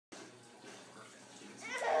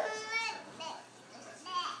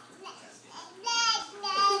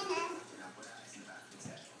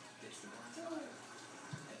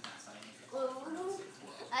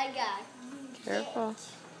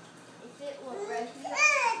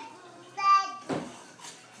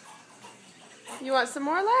You want some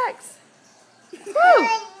more, Lex? Woo!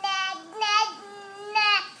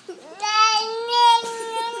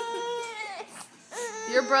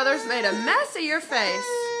 Your brother's made a mess of your face.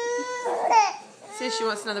 See if she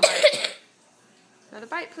wants another bite. Another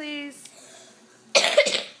bite, please.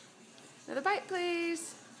 Another bite,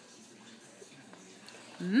 please.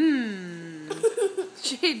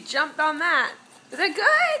 She jumped on that. Is that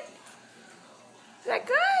good? Is that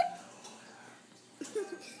good?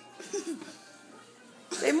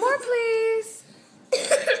 Say more, please.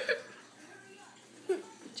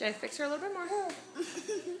 Jay, fix her a little bit more.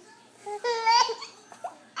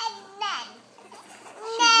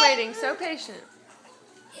 She's waiting, so patient.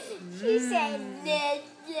 She said, maybe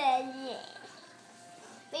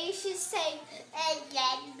you should say,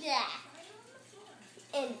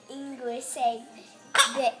 in English, say,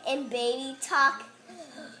 in baby talk,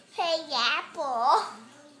 hey, apple.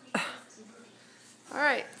 All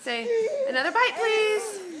right, say another bite,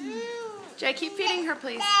 please. Jay, keep feeding her,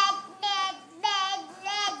 please.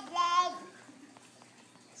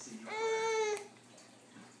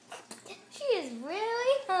 She is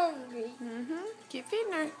really hungry. Keep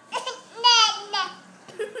feeding her.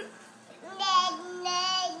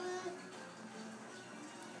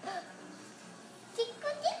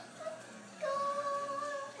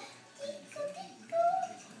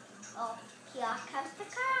 Oh, here comes the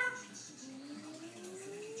car.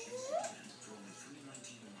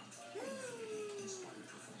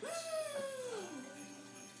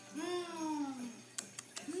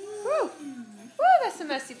 Woo! Woo, that's a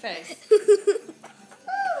messy face. Woo,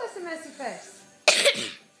 that's a messy face.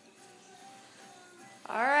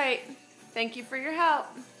 All right. Thank you for your help.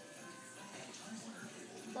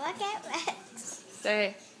 Look at Lex.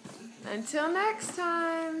 Say, until next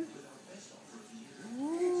time.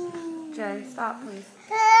 Jay, stop, please.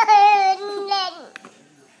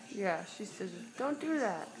 Yeah, she says, don't do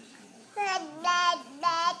that.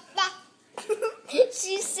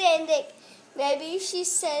 She's saying that maybe she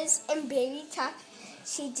says in baby talk,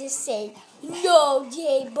 she just said, no,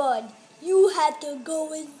 Jay Bud, you have to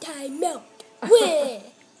go in timeout. Where?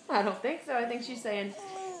 I don't think so. I think she's saying,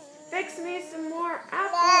 fix me some more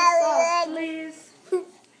applesauce, please.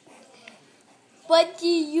 What do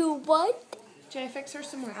you want? Jay, fix her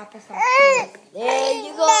some more applesauce, please. There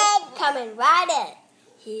you go. Coming right in.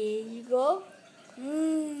 Here you go.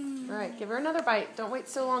 All right, give her another bite. Don't wait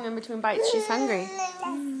so long in between bites. She's hungry.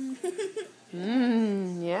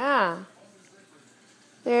 Yeah.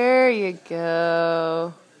 There you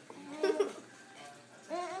go.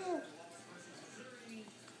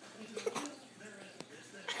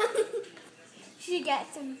 She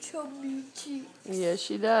got some chubby cheeks. Yes,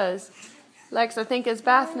 she does. Lex, I think it's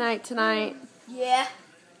bath night tonight. Yeah.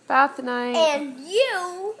 Bath night. And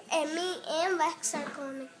you and me and Lex are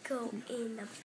going to go in the